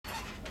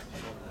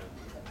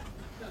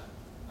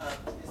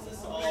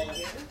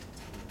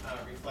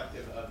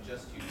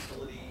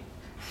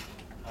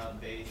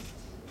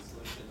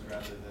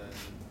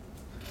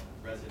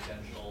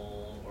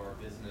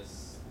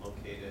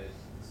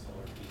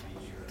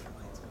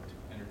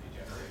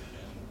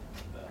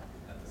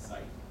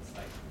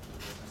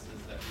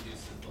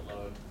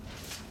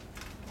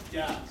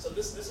Yeah, so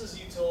this is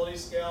utility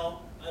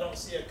scale. I don't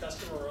see a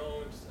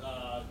customer-owned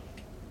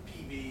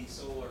PV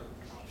solar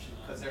option.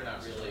 Because they're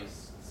not really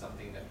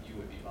something that you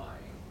would be buying.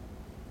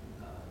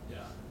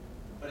 Yeah.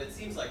 But it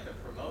seems like the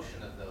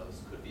promotion of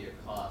those could be a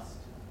cost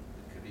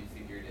that could be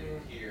figured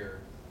in here.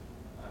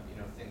 You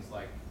know, things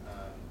like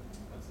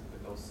what's it, the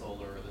Go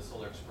Solar or the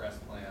Solar Express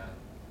plan,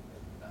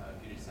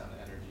 Puget Sound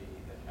Energy,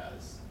 that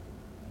has,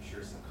 I'm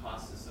sure, some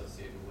costs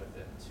associated with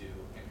it to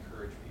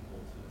encourage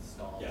people to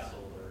install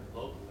solar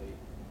locally,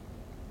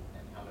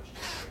 and how much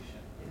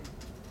generation.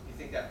 You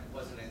think that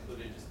wasn't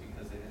included just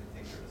because they didn't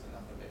think there was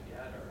enough of it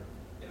yet, or?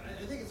 Yeah,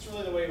 I think it's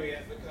really the way we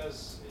get,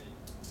 because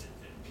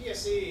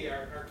PSE,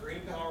 our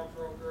green power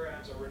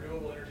programs, our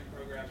renewable energy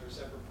programs are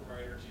separate from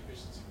our energy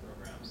efficiency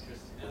programs.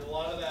 And a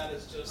lot of that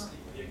is just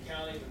the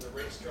accounting and the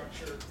rate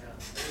structure.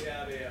 We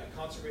have a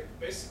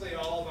basically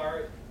all of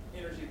our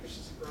energy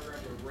efficiency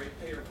programs are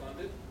ratepayer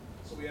funded.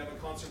 So we have a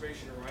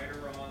conservation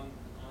rider on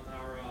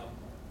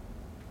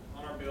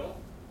our bill,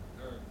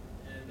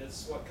 and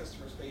that's what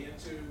customers pay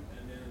into.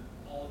 And then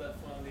all of that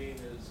funding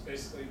is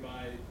basically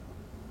by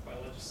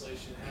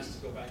legislation has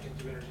to go back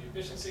into energy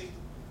efficiency.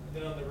 And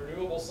then on the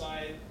renewable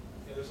side,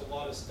 there's a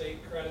lot of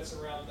state credits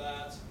around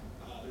that.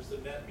 There's the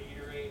net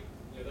metering.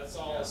 That's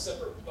all a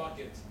separate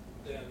bucket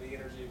than the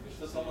energy efficiency.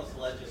 So it's almost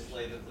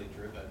legislatively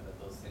driven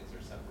that those things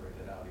are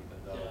separated out, even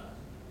though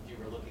if you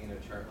were looking at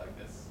a chart like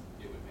this,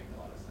 it would make a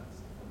lot of sense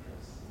to put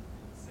those in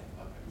the same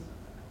buckets.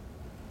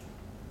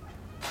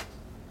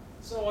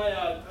 So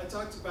I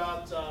talked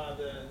about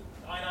the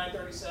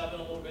I-937 a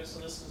little bit,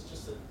 so this is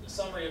just a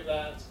summary of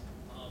that.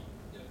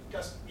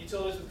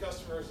 Utilities with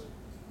customers of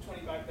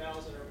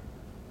 25,000 or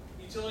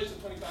utilities with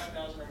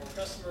 25,000 or more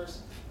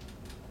customers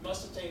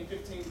must obtain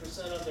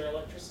 15% of their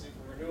electricity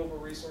from renewable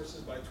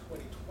resources by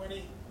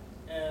 2020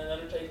 and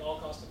undertake all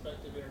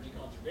cost-effective energy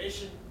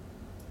conservation.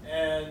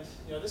 And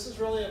this is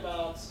really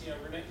about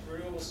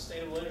renewable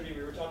sustainable energy.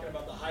 We were talking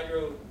about the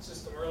hydro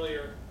system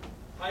earlier.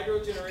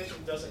 Hydro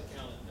generation doesn't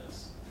count in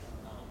this.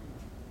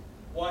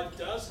 What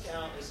does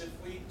count is if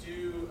we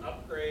do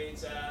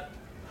upgrades at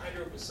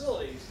hydro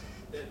facilities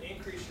that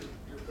increase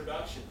your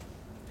production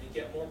and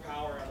get more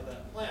power out of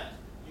that plant,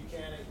 you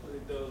can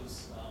include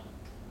those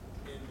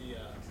in the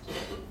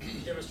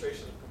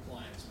demonstration of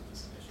compliance with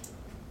this initiative.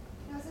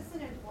 Is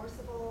this an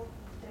enforceable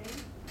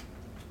thing?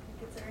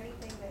 Is there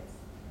anything that's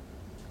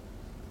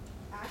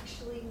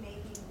actually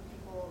making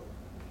people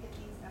hit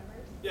these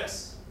numbers?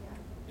 Yes.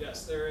 Yeah.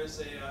 Yes, there is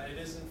it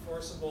is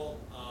enforceable.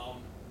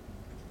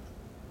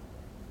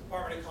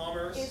 Department of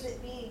Commerce. Is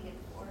it being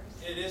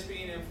enforced? It is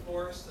being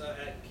enforced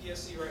at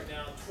PSE right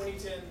now.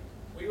 2010,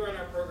 we run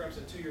our programs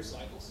in 2-year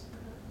cycles.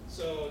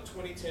 So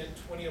 2010,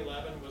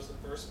 2011 was the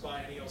first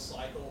biennial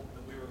cycle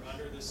that we were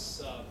under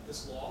this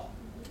this law,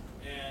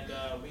 and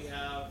we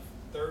have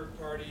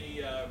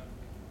third-party a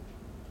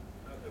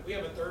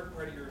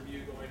third-party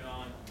review going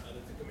on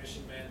that the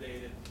commission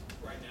mandated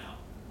right now,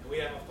 and we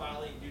have a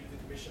filing due to the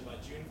commission by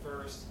June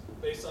 1st,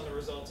 based on the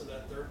results of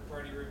that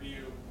third-party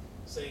review,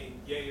 saying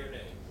yay or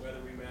nay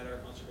whether we met our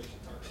conservation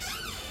targets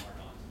or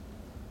not.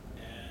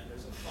 And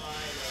there's a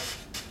fine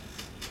of,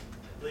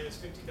 I believe it's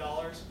 $50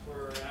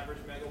 per average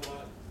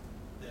megawatt.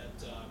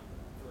 That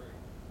for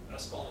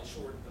us falling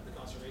short of the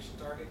conservation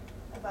target.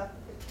 About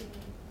the 15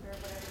 or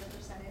whatever the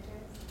percentage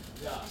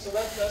is? Yeah, so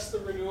that's the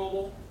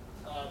renewable.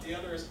 The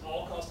other is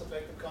all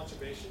cost-effective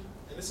conservation.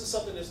 And this is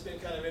something that's been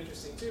kind of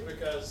interesting too,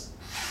 because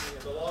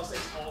the law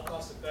says all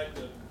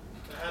cost-effective,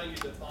 but how do you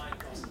define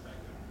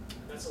cost-effective?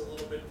 And that's a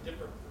little bit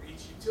different for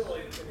each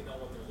utility depending on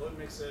what their load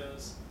mix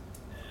is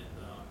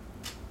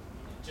and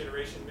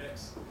generation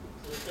mix. So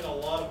there's been a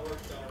lot of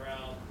work done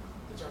around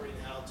determining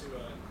how to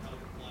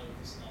comply with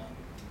this law.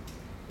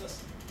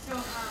 So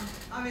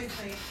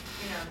obviously,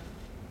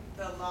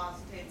 the law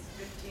states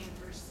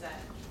 15%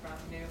 from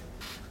new.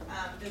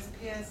 Does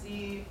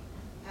PSE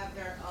have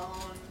their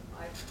own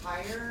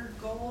higher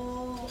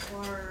goal,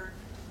 or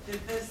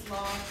did this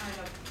law kind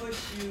of push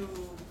you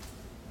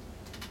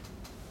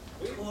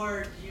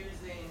toward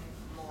using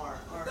more?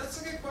 Or?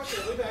 That's a good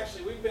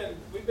question. We've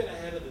been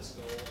ahead of this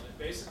goal, and it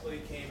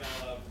basically came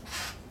out of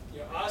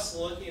us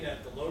looking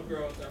at the load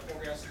growth, our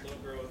forecasted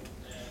load growth,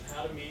 and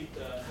how to meet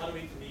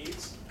the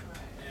needs.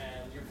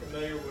 And you're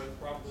familiar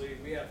with probably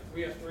we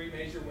have 3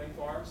 major wind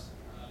farms.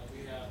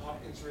 We have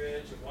Hopkins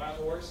Ridge and Wild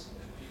Horse.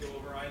 If you go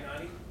over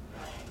I-90,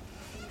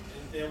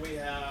 and then we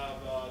have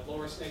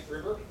Lower Snake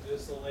River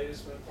is the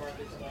latest wind farm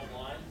that come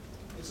online.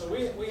 And so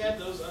we had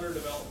those under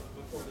development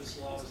before this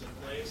law was in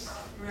place.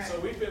 Right. So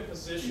we've been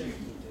positioned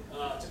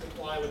to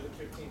comply with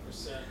the 15%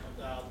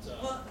 without.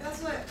 Well,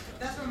 that's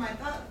where my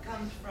thought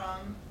comes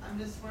from. I'm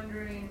just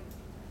wondering,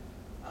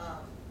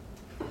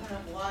 kind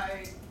of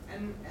why.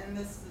 And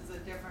this is a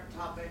different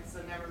topic, so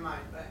never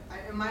mind. But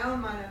in my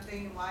own mind, I'm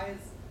thinking, why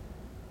is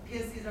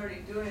PSE's already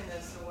doing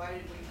this? So why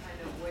did we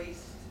kind of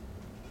waste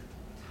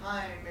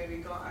time?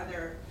 Maybe are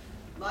there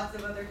lots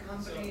of other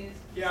companies?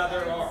 So, yeah,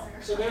 there are.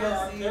 So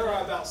there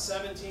are about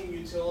 17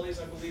 utilities,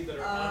 I believe, that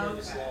are under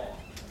this law.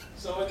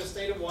 So in the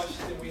state of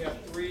Washington, we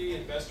have 3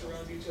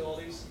 investor-owned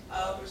utilities.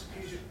 There's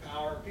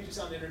Puget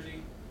Sound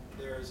Energy,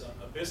 There's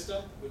a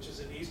Vista, which is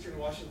in eastern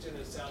Washington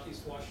and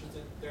southeast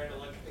Washington. They're an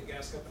electric and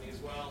gas company as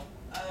well.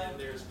 And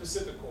there's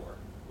Pacificor,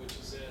 which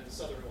is in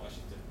southern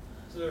Washington.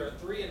 So there are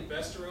 3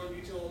 investor-owned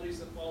utilities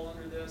that fall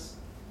under this.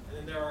 And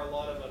then there are a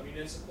lot of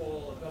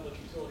municipal and public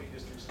utility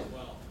districts as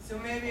well. So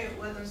maybe it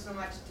wasn't so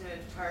much to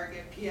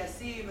target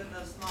PSE, but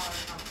the smaller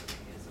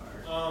companies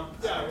or?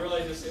 Yeah,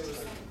 really just, it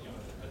was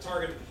a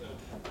target of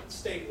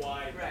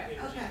statewide Right,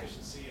 energy okay.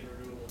 efficiency and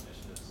renewable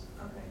initiatives.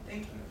 Okay,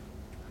 thank you.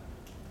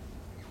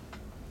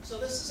 So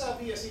this is how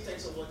PSE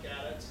takes a look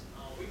at it.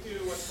 We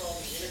do what's called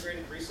an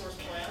integrated resource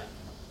plan.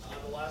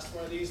 The last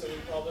one of these that we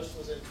published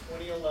was in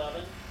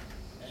 2011,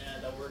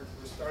 and we're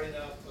starting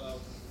up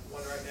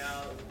one right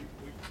now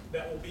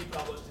that will be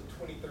published in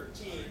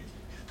 2013.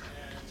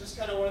 And just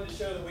kind of wanted to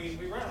show that we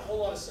run a whole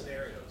lot of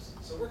scenarios.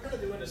 So we're kind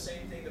of doing the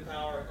same thing the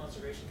Power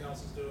Conservation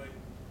Council is doing.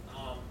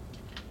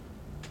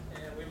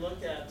 And we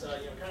look at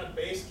kind of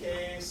base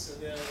case,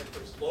 and then if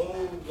there's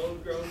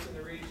load growth in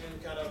the region,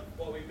 kind of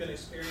what we've been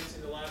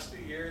experiencing the last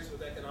few years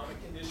with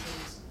economic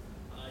conditions.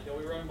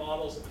 We run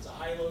models if it's a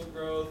high load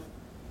growth.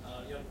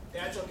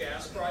 Natural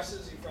gas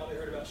prices, you've probably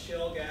heard about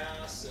shale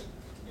gas and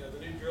the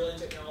new drilling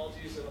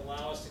technologies that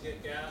allow us to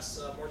get gas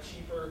more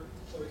cheaper.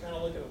 So we kind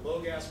of look at a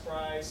low gas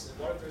price and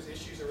what if there's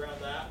issues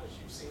around that, which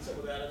you've seen some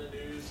of that in the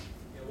news.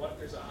 What if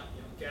there's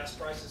gas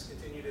prices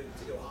continue to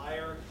go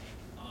higher?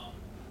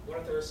 What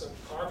if there are some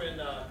carbon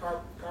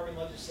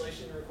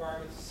legislation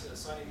requirements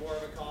assigning more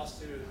of a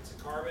cost to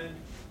carbon?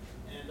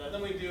 And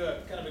then we do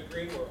a kind of a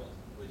green world,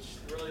 which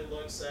really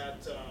looks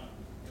at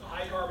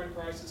high carbon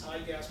prices, high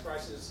gas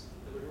prices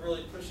that would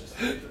really push us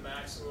to the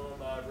maximum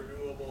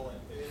renewable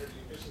and energy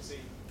efficiency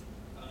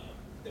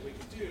that we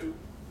could do.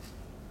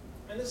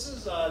 And this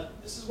is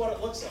what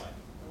it looks like.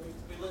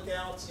 We look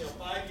out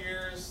 5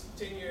 years,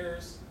 10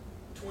 years,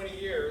 20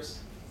 years,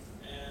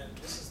 and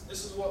this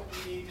is what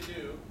we need to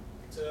do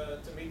to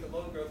meet the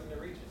load growth in the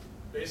region.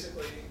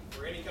 Basically,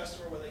 for any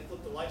customer, when they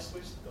flip the light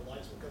switch, the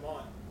lights will come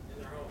on in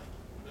their home.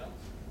 No?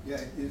 Yeah,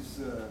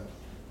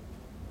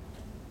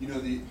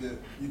 the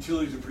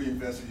utilities are pretty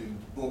invested in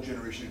bulk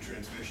generation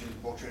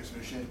and bulk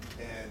transmission,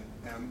 and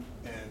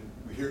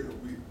we heard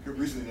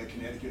recently that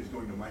Connecticut is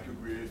going to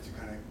microgrids to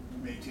kind of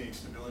maintain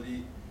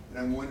stability. And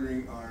I'm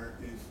wondering, I'm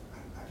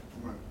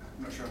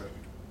not sure how to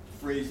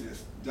phrase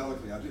this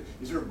delicately.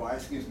 Is there a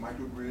bias against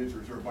microgrids,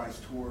 or is there a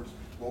bias towards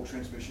bulk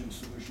transmission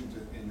solutions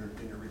in your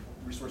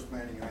resource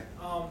planning?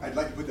 I'd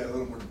like to put that a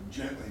little more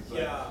gently.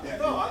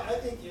 But I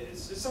think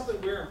it's something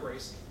we're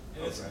embracing.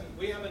 And Okay.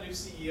 we have a new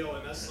CEO,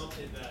 and that's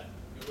something that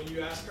when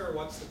you ask her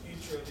what's the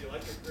future of the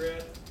electric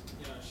grid,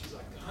 she's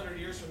like 100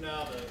 years from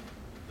now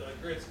the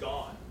grid's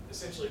gone,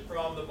 essentially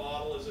from the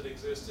model as it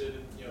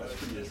existed,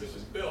 as it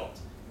was built,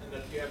 and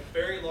that you have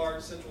very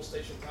large central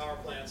station power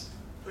plants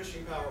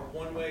pushing power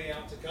one way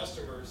out to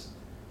customers.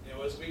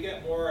 As we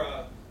get more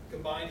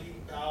combined heat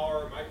and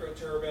power, micro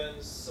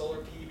turbines,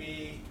 solar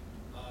PV,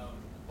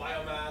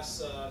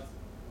 biomass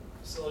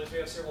facilities. We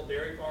have several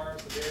dairy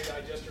farms, the dairy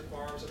digester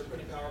farms that are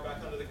putting power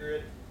back onto the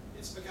grid.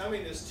 It's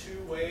becoming this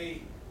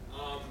two-way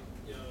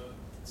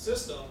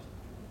system,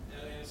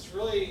 and it's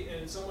really,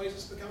 in some ways,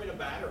 it's becoming a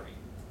battery,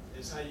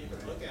 is how you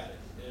can look at it.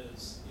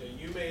 Is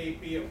you may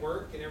be at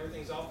work and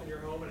everything's off in your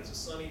home and it's a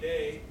sunny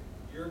day,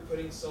 you're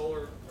putting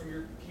solar from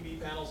your PV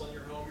panels on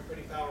your home, you're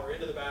putting power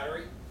into the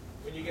battery.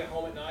 When you get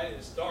home at night and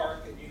it's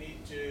dark and you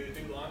need to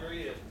do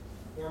laundry and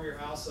warm your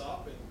house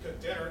up and cook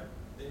dinner,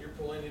 then you're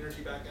pulling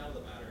energy back out of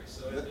the battery.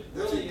 So it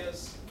really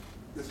is.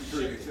 That's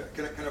encouraging.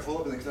 Can I follow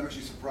up on that? Because I'm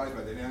actually surprised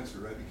by that answer,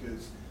 right?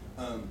 Because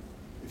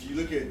if you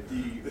look at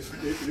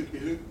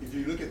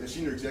the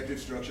senior executive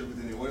structure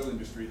within the oil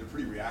industry, they're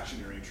pretty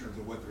reactionary in terms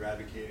of what they're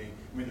advocating.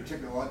 I mean, they're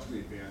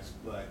technologically advanced,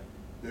 but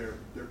they're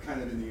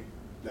kind of in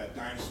that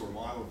dinosaur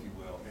model, if you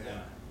will.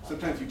 And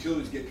sometimes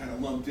utilities get kind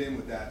of lumped in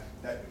with that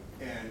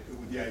and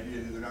with the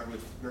idea that they're not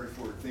really very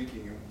forward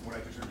thinking. And what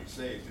I just heard you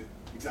say is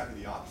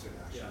exactly the opposite,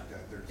 actually.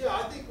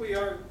 I think we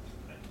are.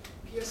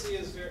 PSE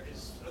is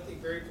I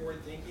think very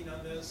forward thinking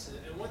on this.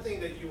 And one thing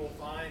that you will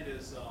find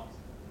is,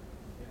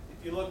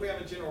 if you look, we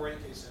have a general rate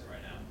case in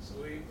right now. So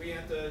we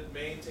have to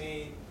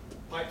maintain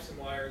pipes and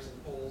wires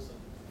and poles,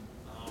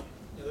 and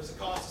there's a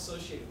cost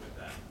associated with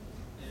that.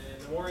 And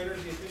the more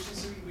energy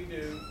efficiency we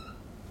do,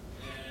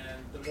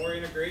 and the more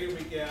integrated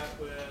we get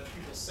with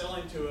people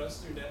selling to us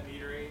through net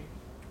metering,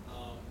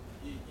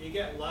 you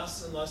get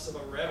less and less of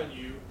a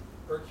revenue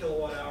per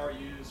kilowatt hour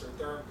used or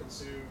therm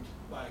consumed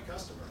by a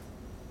customer.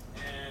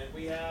 And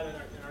we have in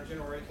our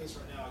general rate case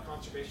right now a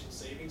conservation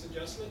savings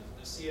adjustment,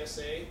 a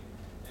CSA,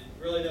 and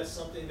really that's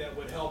something that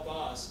would help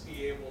us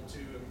be able to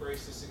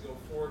embrace this and go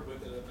forward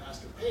with it at a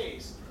faster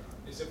pace,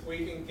 is if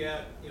we can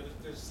get,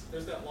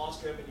 there's that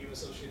lost revenue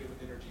associated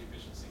with energy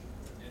efficiency.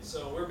 And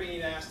so we're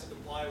being asked to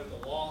comply with the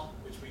law,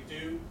 which we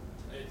do.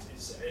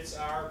 It's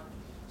our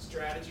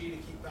strategy to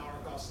keep power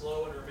costs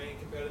low and remain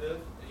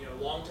competitive,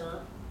 long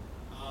term.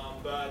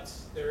 But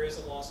there is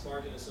a lost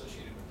margin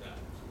associated with that.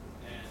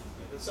 And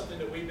it's something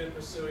that we've been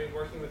pursuing,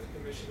 working with the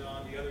commission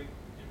on. The other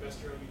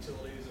investor-owned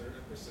utilities are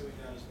pursuing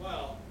that as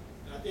well.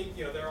 And I think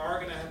there are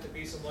going to have to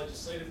be some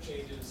legislative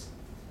changes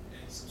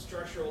some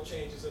structural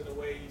changes in the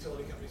way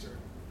utility companies are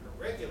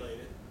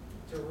regulated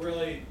to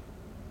really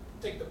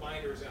take the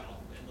binders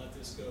out and let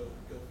this go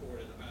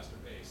forward at a faster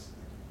pace.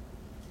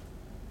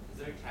 Is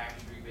there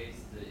tax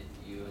rebates that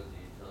you as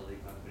a utility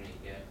company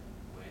get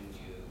when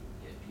you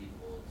get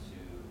people to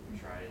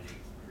try to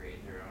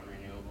create their own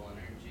renewable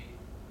energy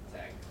to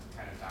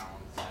kind of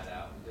balance that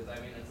out? Because I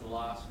mean, it's a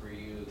loss for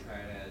you,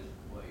 kind of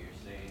what you're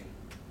saying.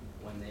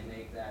 When they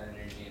make that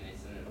energy and they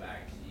send it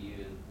back to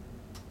you,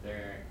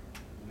 they're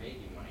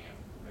making money off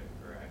of it,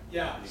 correct?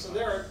 Yeah, Pretty so much.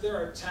 there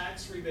are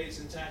tax rebates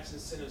and tax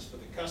incentives for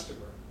the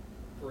customer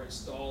for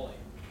installing.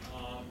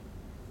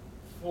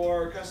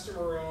 For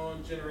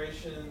customer-owned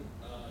generation,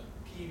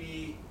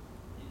 PV,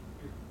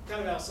 you're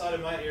kind of outside of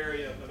my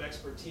area of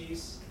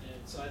expertise,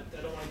 and so I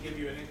don't want to give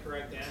you an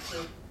incorrect answer.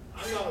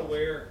 I'm not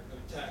aware of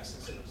tax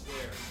incentives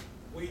there.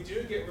 We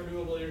do get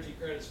renewable energy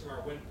credits from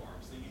our wind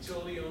farms, the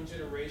utility-owned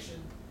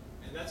generation,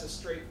 and that's a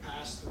straight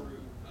pass-through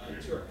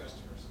to our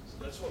customers. So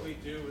that's what we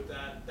do with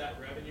that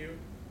revenue.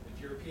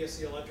 If you're a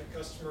PSC Electric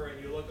customer and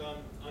you look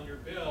on your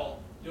bill,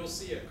 you'll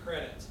see a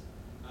credit,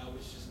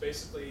 which is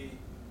basically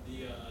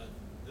the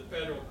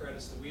federal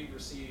credits that we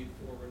receive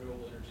for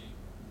renewable energy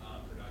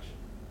production.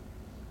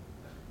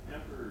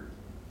 And for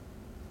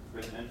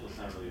residential, it's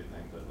not really a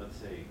thing, but let's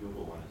say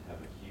Google wanted to have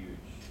a huge,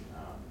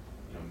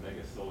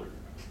 mega solar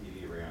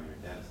PV array on their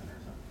data center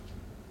or something.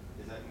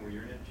 Is that more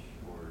your niche,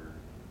 or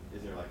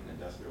is there like an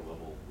industrial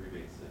level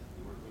rebates that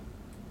you work with?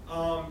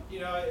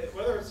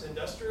 Whether it's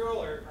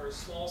industrial or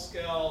small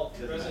scale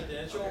Doesn't matter.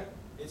 residential, Okay.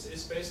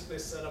 it's basically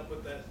set up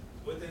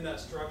within that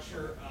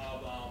structure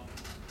of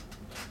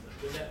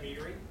the net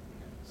metering.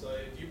 So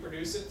if you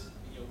produce it,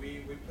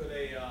 we put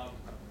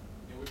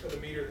a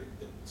meter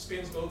that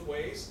spins both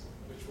ways,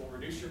 which will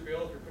reduce your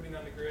bill if you're putting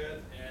on the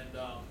grid, and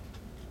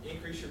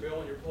increase your bill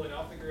when you're pulling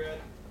off the grid.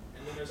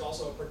 And then there's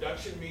also a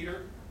production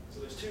meter. So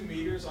there's two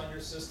meters on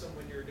your system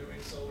when you're doing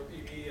solar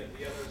PV, and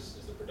the other is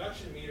the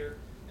production meter,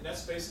 and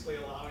that's basically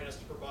allowing us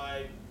to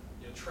provide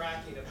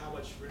tracking of how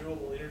much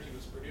renewable energy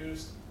was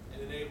produced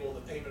and enable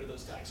the payment of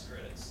those tax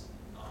credits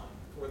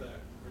for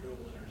that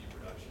renewable energy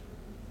production.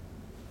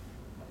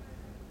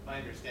 My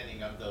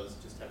understanding of those,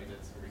 just having done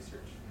some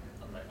research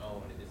on my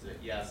own, is that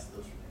yes,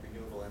 those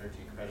renewable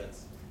energy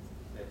credits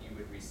that you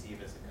would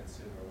receive as a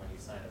consumer when you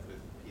sign up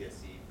with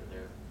PSE for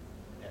their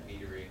net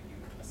metering, you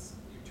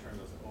turn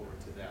those over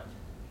to them,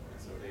 and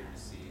so they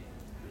receive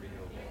the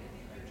renewable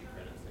energy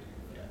credits that you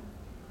would get,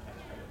 tax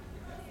credit that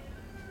you get.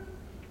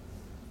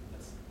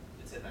 It's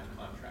in that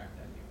contract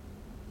that you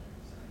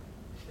sign.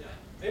 Yeah,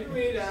 maybe we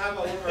need to have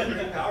one of our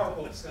green power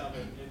folks come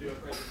and do a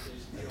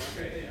presentation.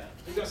 Okay, yeah.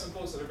 We've got some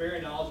folks that are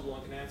very knowledgeable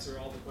and can answer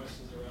all the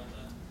questions around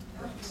the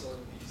solar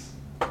piece.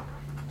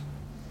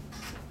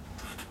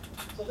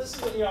 So this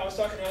is, I was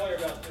talking earlier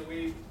about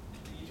the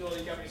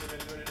utility companies have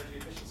been doing energy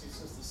efficiency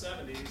since the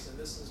 70s, and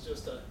this is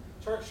just a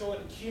chart showing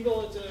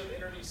cumulative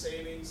energy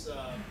savings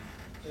that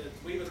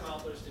we've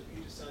accomplished at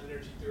Puget Sound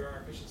Energy through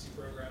our efficiency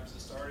programs that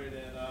started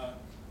in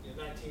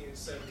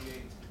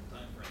 1978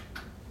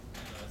 timeframe.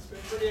 It's been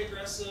pretty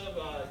aggressive,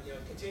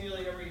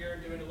 continually every year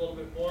doing a little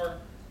bit more.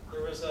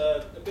 There was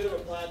a bit of a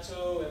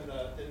plateau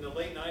in the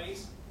late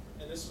 90s,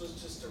 and this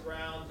was just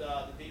around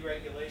the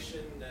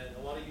deregulation, and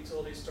a lot of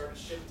utilities started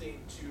shifting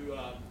to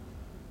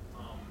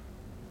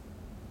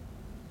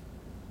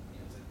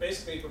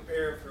basically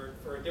prepare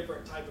for a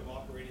different type of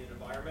operating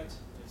environment.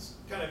 It's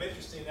kind of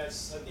interesting.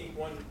 That's, I think,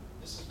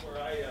 this is where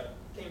I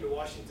came to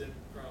Washington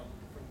from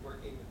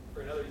working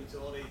for another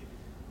utility,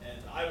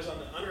 and I was on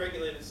the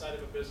unregulated side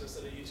of a business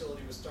that a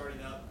utility was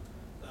starting up.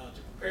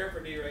 To prepare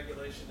for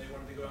deregulation, they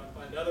wanted to go out and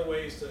find other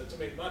ways to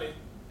make money,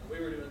 and we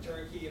were doing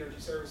turnkey energy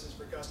services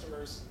for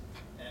customers.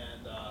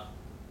 And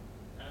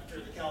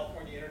after the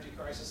California energy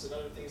crisis and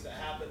other things that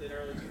happened in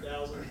early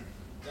 2000,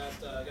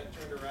 that got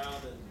turned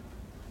around, and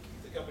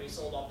the company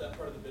sold off that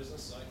part of the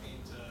business, so I came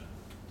to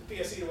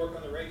PSE to work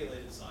on the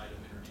regulated side of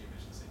energy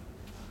efficiency.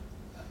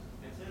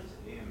 It says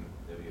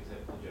AMW, is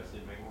that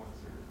adjusted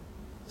megawatts or?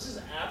 This is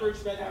average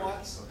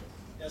megawatts. Okay.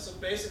 Yeah, so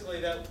basically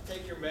that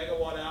take your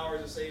megawatt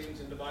hours of savings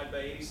and divide by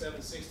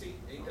 8760,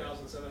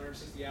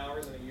 8,760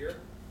 hours in a year,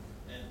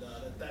 and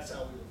that's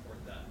how we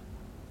report that.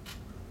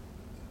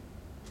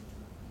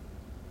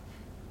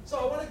 So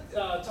I want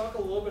to talk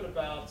a little bit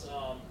about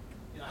how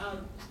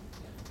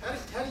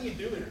do you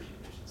do energy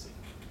efficiency,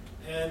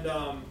 and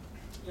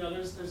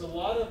there's a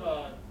lot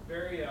of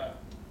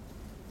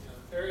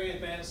very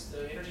advanced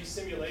energy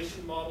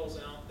simulation models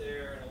out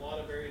there, and a lot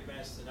of very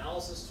advanced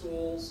analysis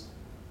tools.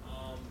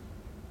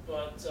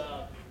 But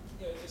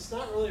it's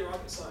not really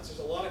rocket science.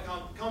 There's a lot of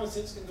common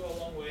sense can go a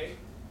long way,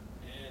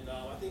 and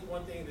I think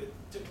one thing that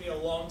took me a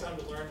long time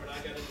to learn when I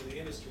got into the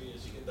industry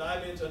is you can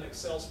dive into an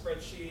Excel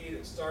spreadsheet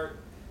and start,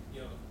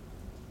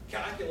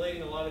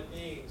 calculating a lot of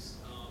things.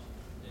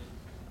 And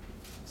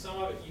some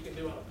of it you can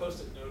do on a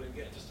Post-it note and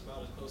get just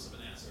about as close of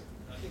an answer.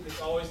 And I think there's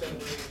always that way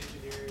in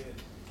engineering and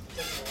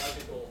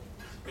technological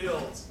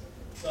fields.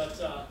 But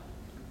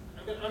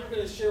I'm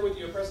going to share with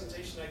you a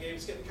presentation I gave.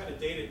 It's getting kind of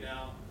dated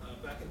now.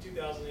 Back in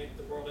 2008 at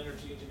the World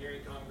Energy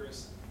Engineering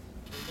Congress,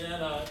 And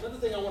then another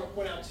thing I want to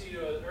point out to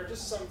you are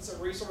just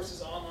some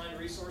resources, online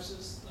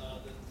resources that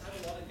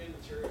have a lot of good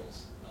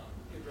materials,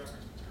 good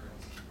reference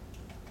materials.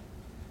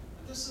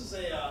 But this is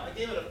I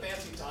gave it a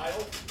fancy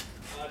title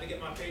to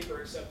get my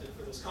paper accepted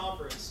for this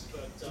conference,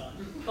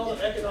 but called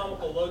it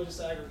Economical Load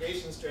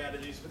Disaggregation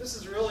Strategies. But this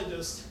is really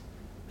just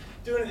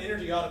doing an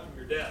energy audit from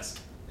your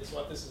desk is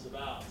what this is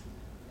about.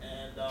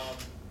 And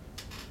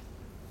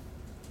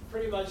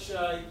pretty much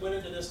went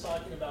into this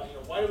talking about,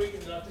 why do we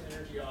conduct an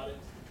energy audit?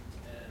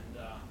 And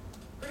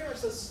pretty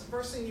much that's the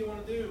first thing you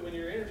want to do when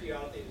you're energy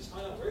auditing is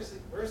find out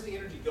where's the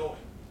energy going.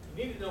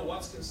 You need to know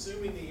what's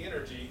consuming the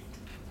energy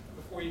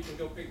before you can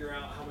go figure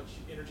out how much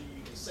energy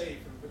you can save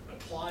from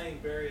applying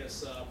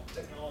various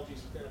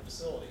technologies within a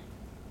facility.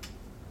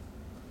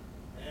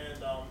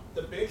 And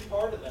the big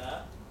part of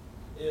that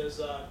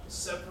is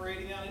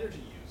separating out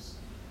energy use.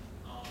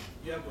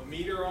 You have a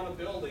meter on a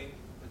building.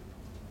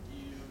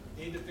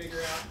 You need to figure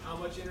out how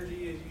much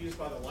energy is used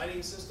by the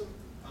lighting system,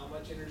 how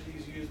much energy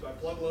is used by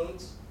plug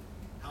loads,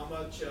 how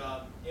much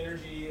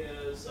energy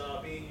is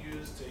being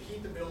used to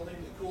heat the building,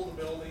 to cool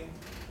the building,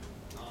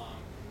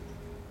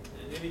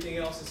 and anything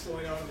else that's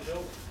going on in the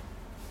building.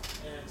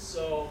 And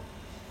so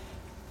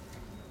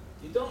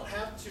you don't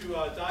have to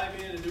dive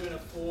into doing a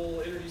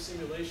full energy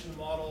simulation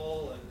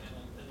model and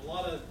a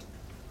lot of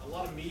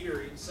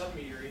metering,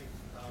 sub-metering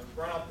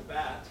right off the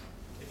bat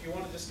if you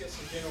want to just get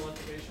some general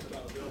information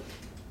about the building.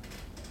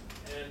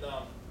 And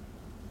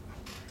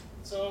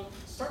so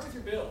start with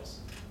your bills.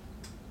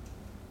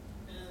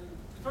 And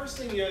the first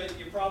thing you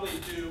probably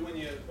do when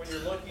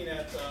you're looking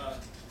at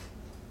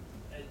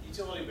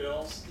utility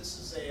bills, this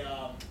is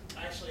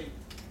actually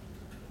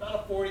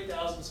about a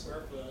 40,000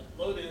 square foot,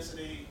 low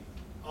density,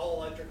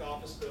 all electric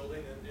office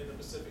building in the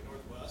Pacific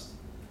Northwest.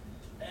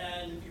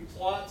 And if you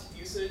plot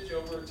usage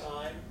over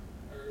time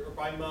or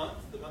by month,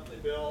 the monthly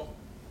bill,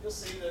 you'll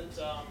see that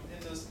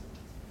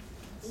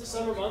in the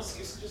summer months,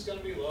 usage is going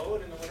to be low,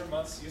 and in the winter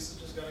months,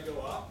 usage is going to go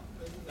up.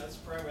 And that's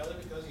primarily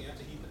because you have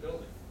to heat the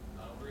building.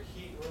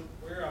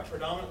 We're a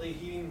predominantly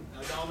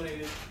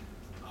heating-dominated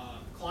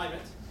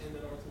climate in the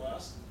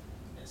Northwest,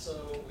 and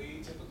so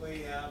we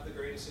typically have the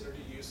greatest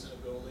energy use in a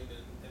building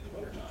in the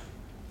wintertime.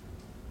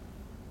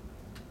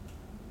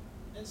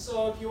 And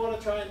so if you want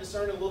to try and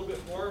discern a little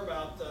bit more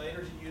about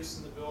energy use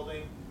in the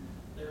building,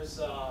 there's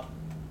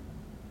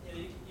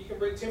you can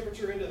bring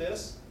temperature into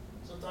this.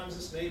 Sometimes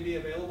this may be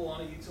available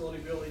on a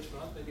utility bill each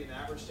month, maybe an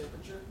average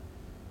temperature.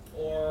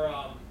 Or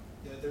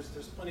there's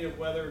plenty of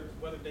weather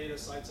data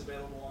sites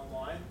available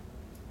online.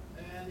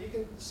 And you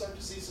can start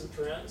to see some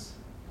trends.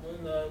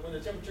 When the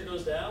temperature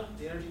goes down,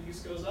 the energy use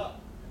goes up.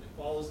 And it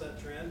follows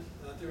that trend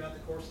throughout the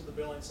course of the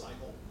billing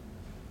cycle.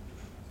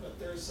 But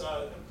there's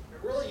a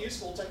really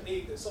useful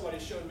technique that somebody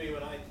showed me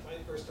when I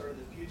first started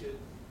at Puget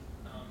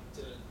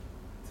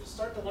to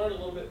start to learn a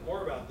little bit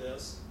more about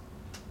this.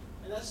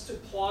 And that's to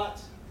plot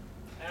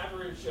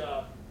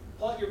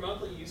your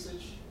monthly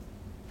usage.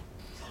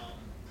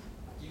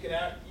 You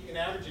can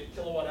average it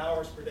kilowatt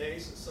hours per day,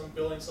 since some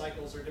billing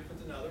cycles are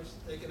different than others.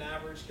 They can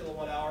average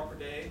kilowatt hour per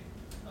day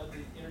of the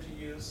energy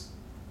use,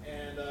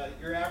 and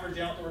your average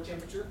outdoor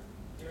temperature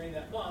during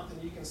that month,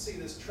 and you can see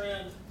this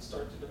trend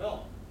start to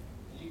develop.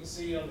 And you can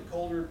see on the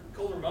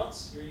colder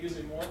months, you're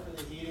using more for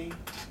the heating.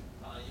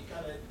 You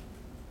kind of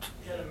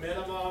hit a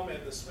minimum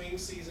in the swing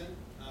season,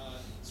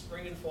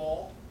 spring and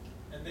fall.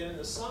 And then in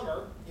the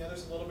summer,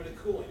 there's a little bit of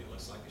cooling to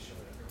us, like I showed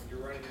up here, when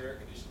you're running your air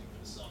conditioning for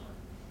the summer.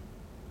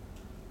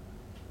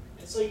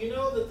 And so you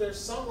know that there's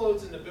some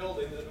loads in the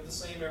building that are the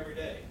same every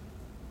day.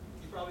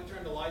 You probably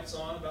turn the lights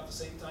on about the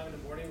same time in the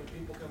morning when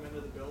people come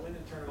into the building,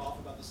 and turn them off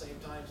about the same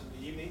times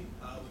in the evening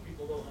when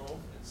people go home,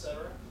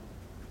 etc.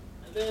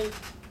 And then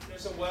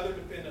there's a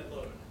weather-dependent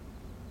load.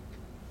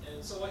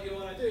 And so what you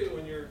want to do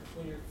when you're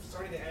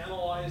starting to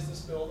analyze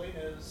this building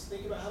is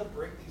think about how to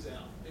break these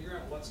out, figure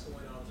out what's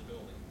going on in the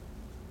building.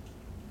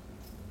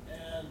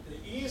 And the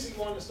easy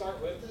one to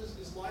start with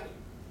is lighting.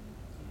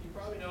 You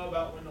probably know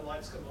about when the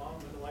lights come on,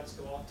 when the lights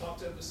go off. Talk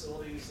to a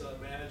facilities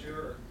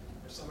manager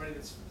or somebody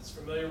that's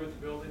familiar with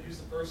the building. Who's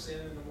the first in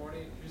the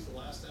morning, who's the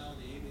last out in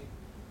the evening.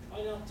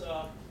 Find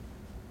out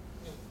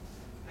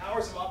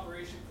hours of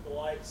operation for the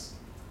lights,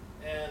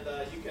 and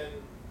you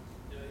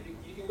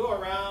can go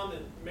around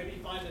and maybe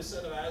find a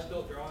set of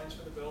as-built drawings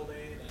for the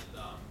building and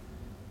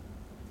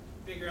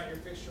figure out your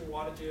fixture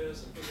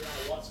wattages and figure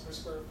out watts per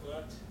square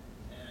foot.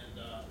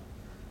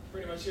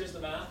 Pretty much here's the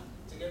math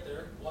to get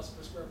there, watts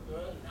per square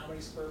foot and how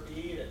many square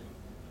feet and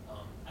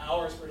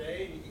hours per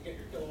day, and you can get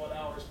your kilowatt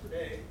hours per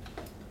day.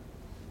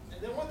 And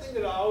then one thing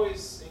that I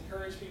always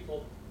encourage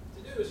people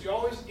to do is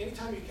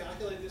anytime you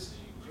calculate this,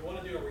 you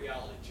want to do a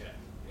reality check.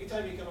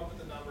 Anytime you come up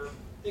with a number,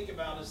 think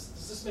about does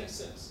this make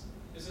sense?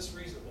 Is this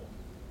reasonable?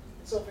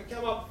 And so if we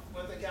come up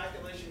with a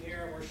calculation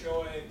here and we're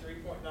showing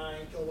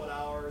 3.9 kilowatt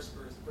hours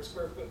per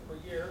square foot per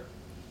year,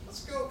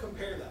 let's go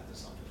compare that to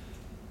something.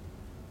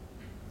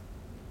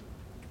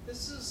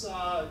 This is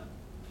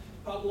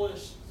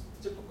published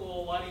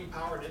typical lighting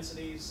power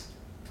densities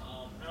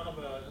out of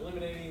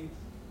Eliminating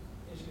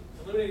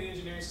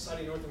Engineering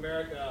Society of North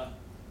America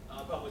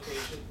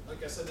publication.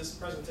 Like I said, this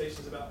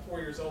presentation is about 4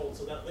 years old,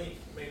 so that link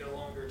may no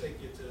longer take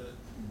you to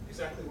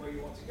exactly where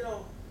you want to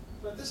go.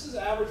 But this is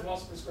average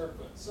watts per square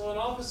foot. So an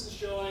office is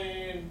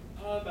showing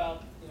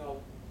about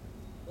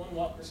 1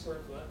 watt per square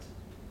foot.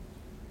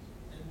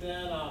 And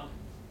then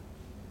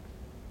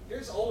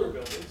here's older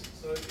buildings.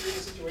 So if you're in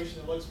a situation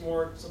that looks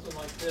more something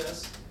like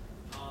this,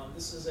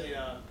 this is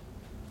a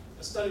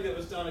study that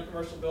was done in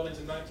commercial buildings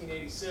in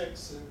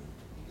 1986, and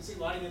you can see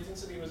lighting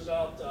intensity was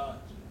about,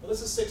 well,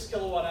 this is 6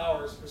 kilowatt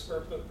hours per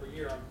square foot per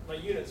year. My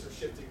units are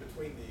shifting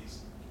between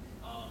these.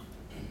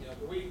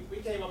 But we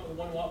came up with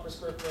 1 watt per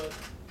square foot.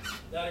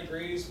 That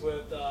agrees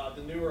with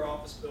the newer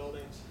office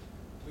buildings.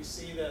 We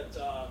see that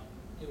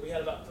we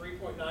had about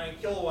 3.9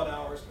 kilowatt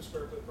hours per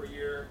square foot per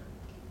year.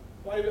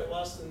 Quite a bit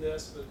less than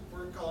this, but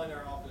we're calling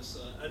our office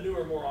a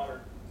newer,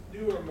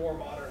 more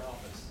modern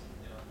office.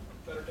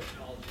 Better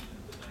technology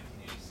than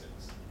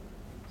 1986.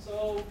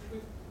 So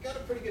we've got a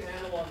pretty good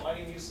handle on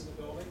lighting use in the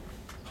building.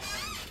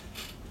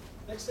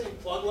 Next thing,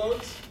 plug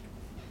loads,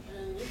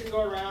 and you can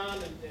go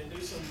around and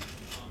do some.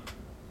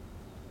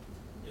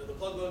 The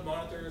plug load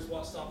monitors,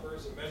 watt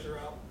stoppers, and measure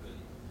out, and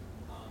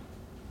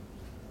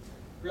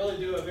really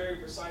do a very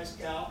precise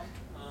calc.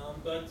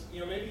 But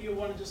maybe you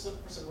want to just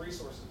look for some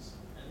resources.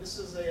 And this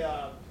is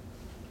this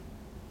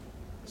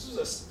was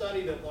a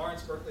study that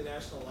Lawrence Berkeley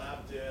National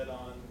Lab did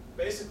on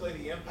basically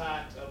the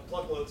impact of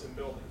plug loads in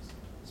buildings,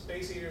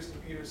 space heaters,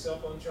 computers, cell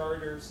phone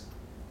chargers,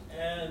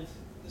 and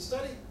the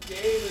study gave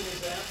an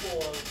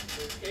example of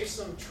gave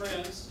some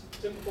trends,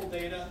 typical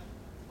data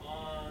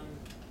on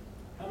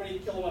how many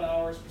kilowatt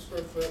hours per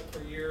square foot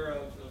per year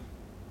of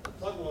the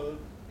plug load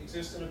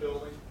exists in a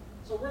building.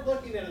 So we're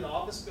looking at an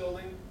office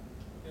building,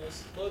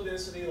 it's low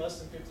density, less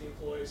than 50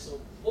 employees, so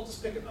we'll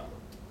just pick a number.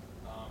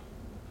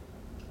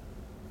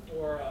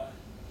 For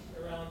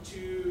around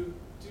 2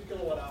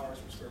 kilowatt hours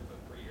per square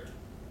foot per year.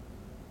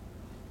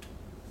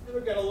 And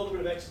we've got a little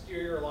bit of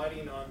exterior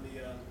lighting on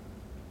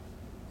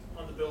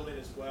the building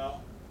as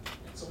well.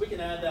 And so we can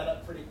add that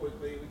up pretty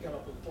quickly. We come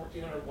up with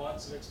 1,400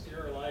 watts of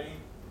exterior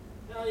lighting.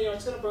 Now,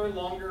 it's going to burn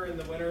longer in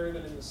the winter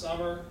than in the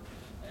summer,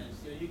 and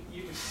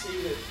you can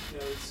see that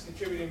it's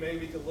contributing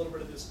maybe to a little bit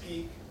of this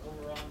peak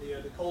over on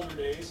the colder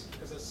days,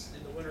 because it's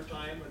in the winter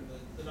time and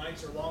the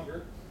nights are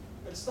longer.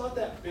 But it's not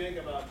that big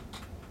of a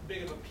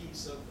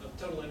piece of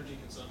total energy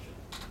consumption.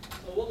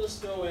 So we'll just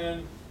throw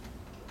in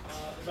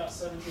about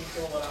 17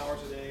 kilowatt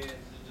hours a day and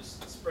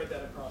just spread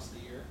that across the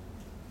year.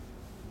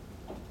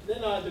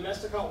 Then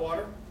domestic hot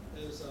water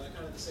is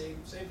kind of the same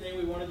thing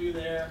we want to do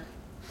there.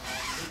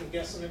 We can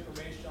get some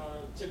information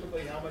on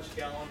typically how much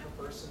gallon per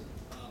person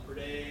per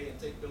day, and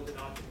take building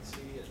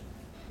occupancy and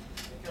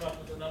come up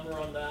with a number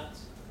on that.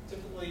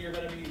 Typically you're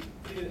going to be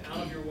heating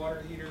out of your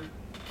water heater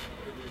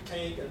or your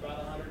tank at about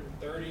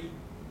 130.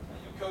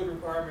 Code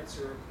requirements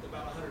are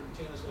about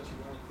 110 is what you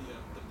want at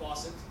the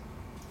faucet.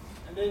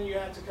 And then you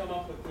have to come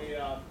up with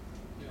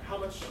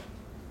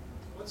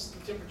what's the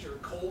temperature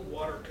of cold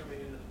water coming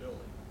into the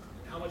building?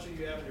 And how much are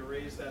you having to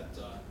raise that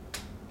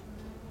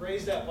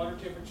water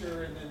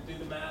temperature, and then do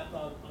the math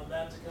on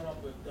that to come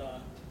up with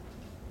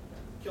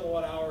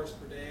kilowatt hours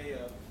per day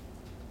of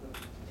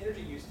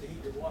energy use to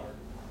heat your water.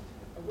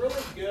 A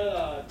really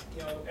good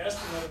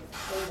estimate of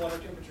cold water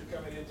temperature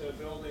coming into a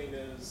building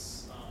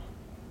is,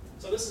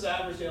 so this is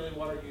average daily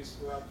water use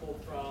where I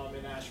pulled from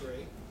in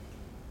ASHRAE.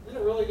 Then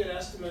a really good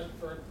estimate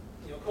for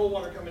cold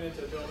water coming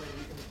into a building,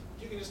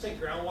 you can just take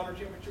groundwater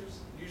temperatures.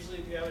 Usually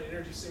if you have an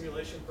energy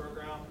simulation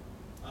program,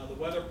 the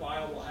weather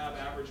file will have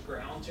average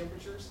ground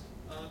temperatures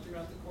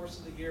throughout the course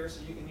of the year,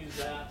 so you can use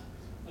that.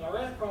 And I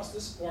ran across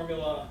this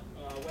formula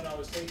when I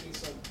was taking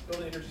some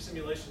building energy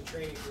simulation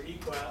training for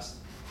EQUAST,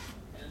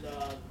 and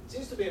it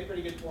seems to be a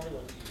pretty good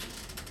formula to use.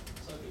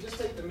 So if you just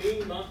take the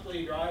mean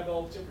monthly dry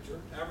bulb temperature,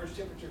 average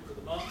temperature for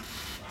the month,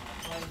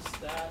 times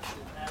that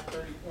and add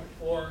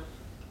 30.4